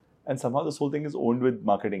And somehow this whole thing is owned with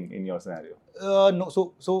marketing in your scenario. No,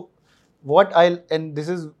 so what and this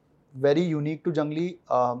is very unique to Jungli,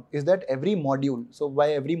 is that every module. So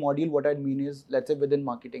by every module, what I mean is, let's say within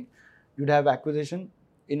marketing, you'd have acquisition.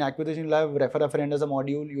 In acquisition, you'll have refer a friend as a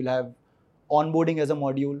module. You'll have onboarding as a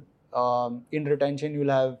module. In retention,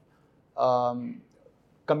 you'll have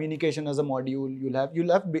communication as a module.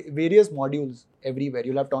 You'll have various modules everywhere.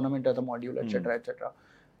 You'll have tournament as a module, etc., etc.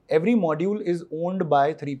 Every module is owned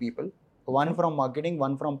by 3 people. One from marketing,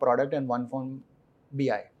 one from product, and one from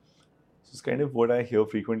BI. So it's kind of what I hear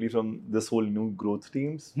frequently from this whole new growth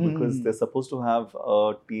teams, because they're supposed to have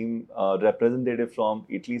a team representative from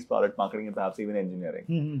at least product marketing and perhaps even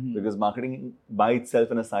engineering. Because marketing by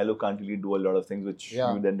itself in a silo can't really do a lot of things which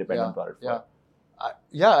you then depend on product for.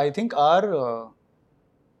 I think our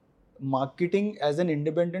marketing as an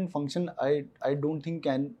independent function, I don't think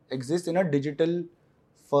can exist in a digital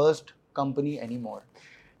first company anymore.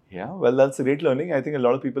 Yeah, well, that's a great learning. I think a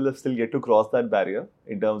lot of people have still yet to cross that barrier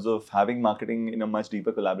in terms of having marketing in a much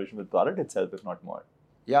deeper collaboration with product itself, if not more.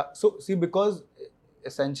 Yeah, so see, because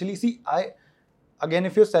essentially, again,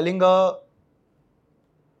 if you're selling a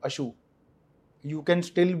shoe, you are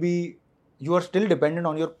still dependent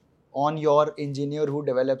on your engineer who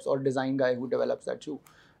develops or design guy who develops that shoe.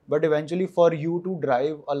 But eventually, for you to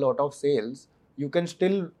drive a lot of sales, you can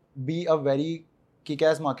still be a very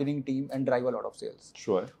kick-ass marketing team and drive a lot of sales.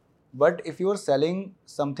 Sure. But if you are selling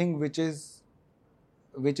something which is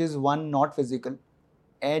one not physical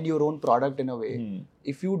and your own product in a way,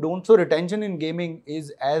 if you don't, so retention in gaming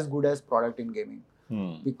is as good as product in gaming,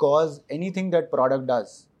 because anything that product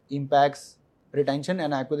does impacts retention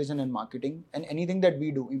and acquisition and marketing, and anything that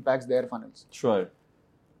we do impacts their funnels. Sure.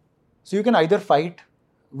 So you can either fight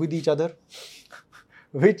with each other,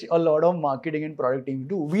 which a lot of marketing and product teams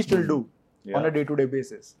do. We still do on a day-to-day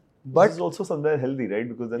basis. But this is also somewhere healthy, right?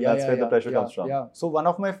 Because then that's where the pressure comes from. Yeah. So one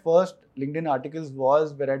of my first LinkedIn articles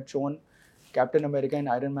was where I'd shown Captain America and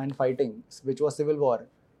Iron Man fighting, which was Civil War,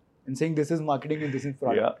 and saying this is marketing and this is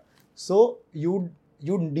product. Yeah. So you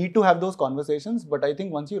need to have those conversations. But I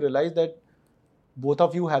think once you realize that both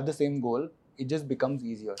of you have the same goal, it just becomes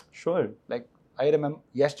easier. Sure. Like I remember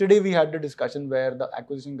yesterday we had the discussion where the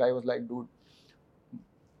acquisition guy was like, dude,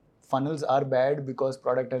 funnels are bad because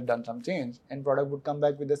product has done some change, and product would come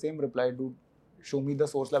back with the same reply, dude, show me the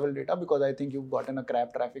source level data because I think you've gotten a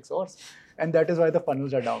crap traffic source, and that is why the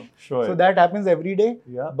funnels are down. Sure. So that happens every day.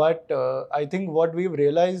 Yeah. But I think what we've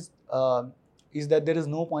realized is that there is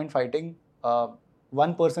no point fighting.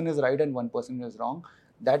 One person is right and one person is wrong.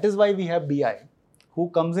 That is why we have BI, who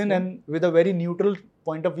comes in and with a very neutral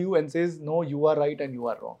point of view and says, no, you are right and you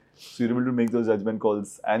are wrong. So you're able to make those judgment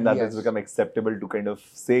calls, and that has become acceptable to kind of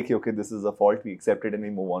say, okay, this is a fault, we accept it and we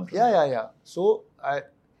move on. Yeah. So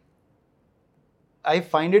I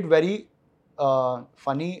find it very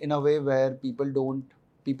funny in a way where people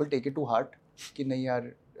take it to heart. कि नहीं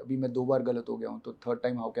यार, अभी मैं 2 बार गलत हो गया हूँ, तो third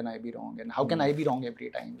time how can I be wrong, and how can I be wrong every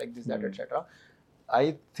time, like this, that, etc.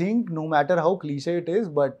 I think no matter how cliche it is,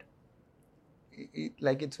 but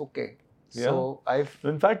it's okay. Yeah. So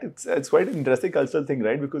in fact, it's quite an interesting cultural thing,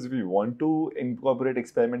 right? Because if you want to incorporate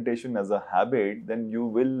experimentation as a habit, then you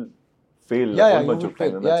will fail a whole bunch of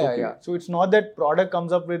times. And that's okay. So it's not that product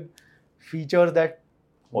comes up with features that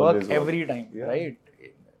work every time, right?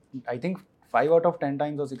 I think 5 out of 10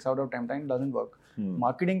 times or 6 out of 10 times doesn't work.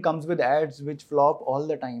 Marketing comes with ads which flop all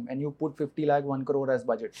the time, and you put 50 lakh, 1 crore as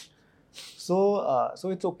budget. So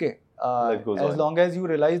it's okay. As long as you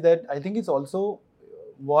realize that. I think it's also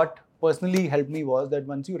what personally helped me was that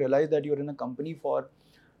once you realize that you're in a company for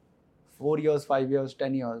 4 years, 5 years,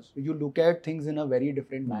 10 years, you look at things in a very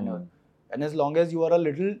different manner. And as long as you are a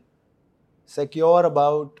little secure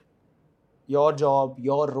about your job,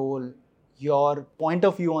 your role, your point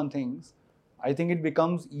of view on things, I think it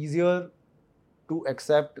becomes easier to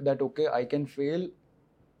accept that, okay, I can fail,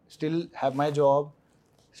 still have my job,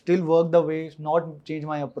 still work the way, not change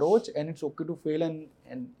my approach, and it's okay to fail and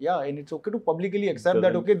it's okay to publicly accept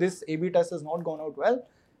that, okay, this A/B test has not gone out well,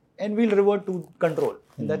 and we'll revert to control,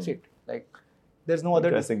 and that's it. Like, there's no other.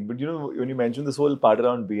 Interesting, but when you mentioned this whole part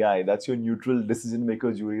around BI, that's your neutral decision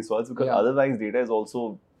maker jury source, because otherwise data is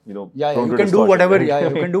also you can do whatever. Right?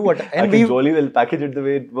 You can do whatever. And I can jolly well package it the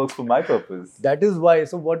way it works for my purpose. That is why.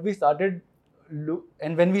 So what we started,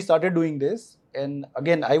 and when we started doing this, and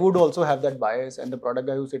again, I would also have that bias, and the product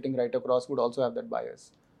guy who's sitting right across would also have that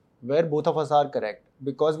bias, where both of us are correct,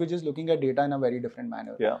 because we're just looking at data in a very different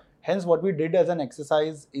manner. Yeah. Hence, what we did as an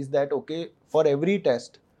exercise is that, okay, for every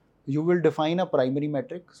test, you will define a primary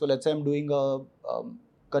metric. So let's say I'm doing a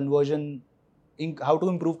conversion, how to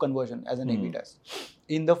improve conversion as an A/B test.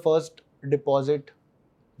 In the first deposit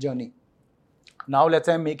journey. Now let's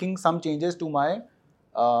say I'm making some changes to my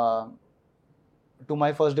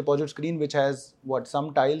first deposit screen, which has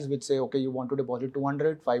some tiles which say, okay, you want to deposit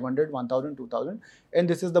 200, 500, 1000, 2000, and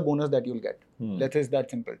this is the bonus that you'll get. Let's say it's that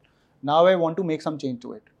simple. Now I want to make some change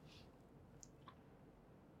to it.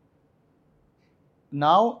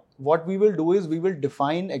 Now what we will do is we will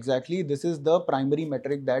define exactly this is the primary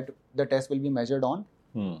metric that the test will be measured on.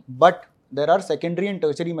 But there are secondary and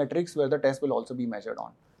tertiary metrics where the test will also be measured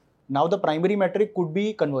on. Now the primary metric could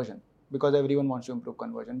be conversion, because everyone wants to improve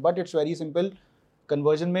conversion. But it's very simple.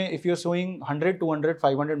 Conversion mein, if you're showing 100, 200,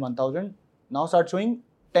 500, 1000, now start showing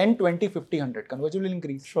 10, 20, 50, 100. Conversion will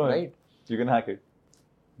increase, sure, right? You can hack it.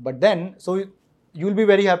 But then, so you'll be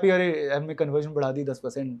very happy, I've made conversion badha di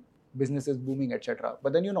 10%, business is booming, etc.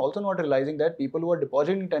 But then you're also not realizing that people who are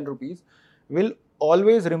depositing 10 rupees will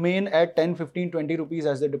always remain at 10, 15, 20 rupees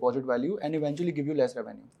as their deposit value and eventually give you less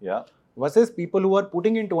revenue. Yeah. Versus people who are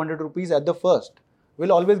putting in 200 rupees at the first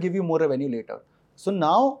will always give you more revenue later. So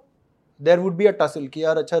now there would be a tussle ki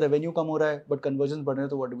yaar acha revenue kam ho raha hai but conversions badh rahe,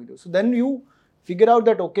 so what do we do? So then you figure out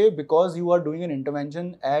that okay, because you are doing an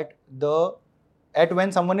intervention at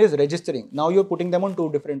when someone is registering, now you're putting them on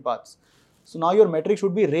two different paths. So now your metric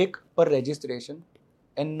should be rake per registration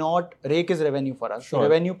and not rake is revenue for us. Sure.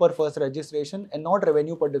 Revenue per first registration and not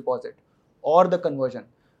revenue per deposit or the conversion.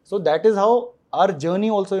 So that is how our journey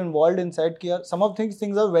also involved inside Kia. Some of these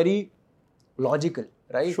things are very logical,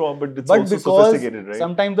 right? Sure, but it's also sophisticated, right?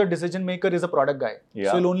 Sometimes the decision maker is a product guy.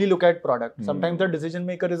 Yeah. So you'll only look at product. Sometimes the decision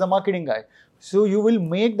maker is a marketing guy. So you will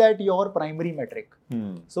make that your primary metric.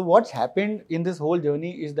 So what's happened in this whole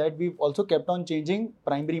journey is that we've also kept on changing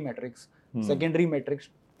primary metrics, secondary metrics,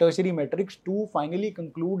 tertiary metrics to finally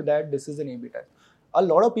conclude that this is an A/B test. A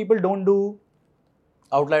lot of people don't do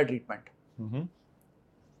outlier treatment.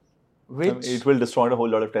 Which it will destroy a whole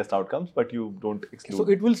lot of test outcomes, but you don't exclude. So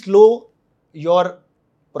it will slow your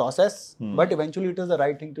process, but eventually it is the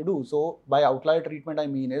right thing to do. So by outlier treatment, I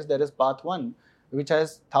mean is there is path 1, which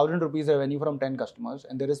has 1000 rupees revenue from 10 customers,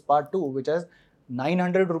 and there is part 2, which has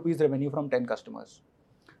 900 rupees revenue from 10 customers.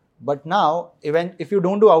 But now, if you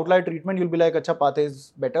don't do outlier treatment, you'll be like, acha, path A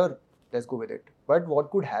is better, let's go with it. But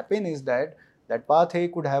what could happen is that path A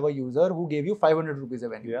could have a user who gave you 500 rupees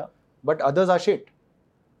revenue, but others are shit.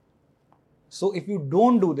 So if you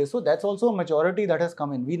don't do this, so that's also a maturity that has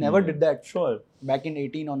come in. We never did that back in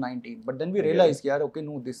 18 or 19. But then we realized, okay,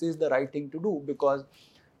 no, this is the right thing to do because,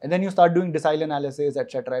 and then you start doing decile analysis,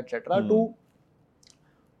 etc., to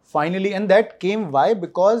finally, and that came why?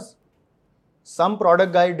 Because some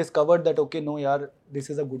product guy discovered that, okay, no, yaar, this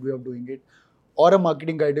is a good way of doing it. Or a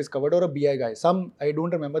marketing guy discovered, or a BI guy. I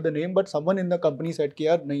don't remember the name, but someone in the company said,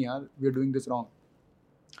 yaar, nahi yaar, we're doing this wrong.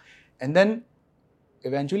 And then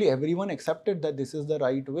eventually everyone accepted that this is the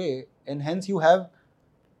right way, and hence you have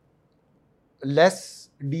less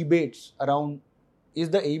debates around is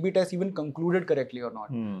the A/B test even concluded correctly or not.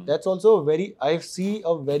 That's also I see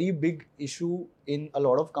a very big issue in a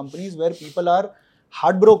lot of companies where people are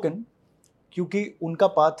heartbroken क्योंकि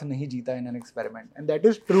उनका path नहीं जीता in an experiment, and that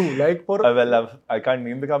is true. Like for I can't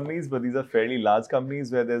name the companies, but these are fairly large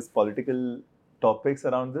companies where there's political topics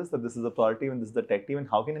around this, that this is a product team and this is the tech team, and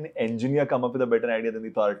how can an engineer come up with a better idea than the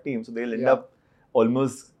product team? So they'll end up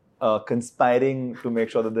almost conspiring to make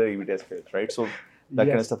sure that the A/B test fails, right? So that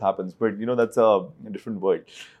kind of stuff happens. But that's a different world.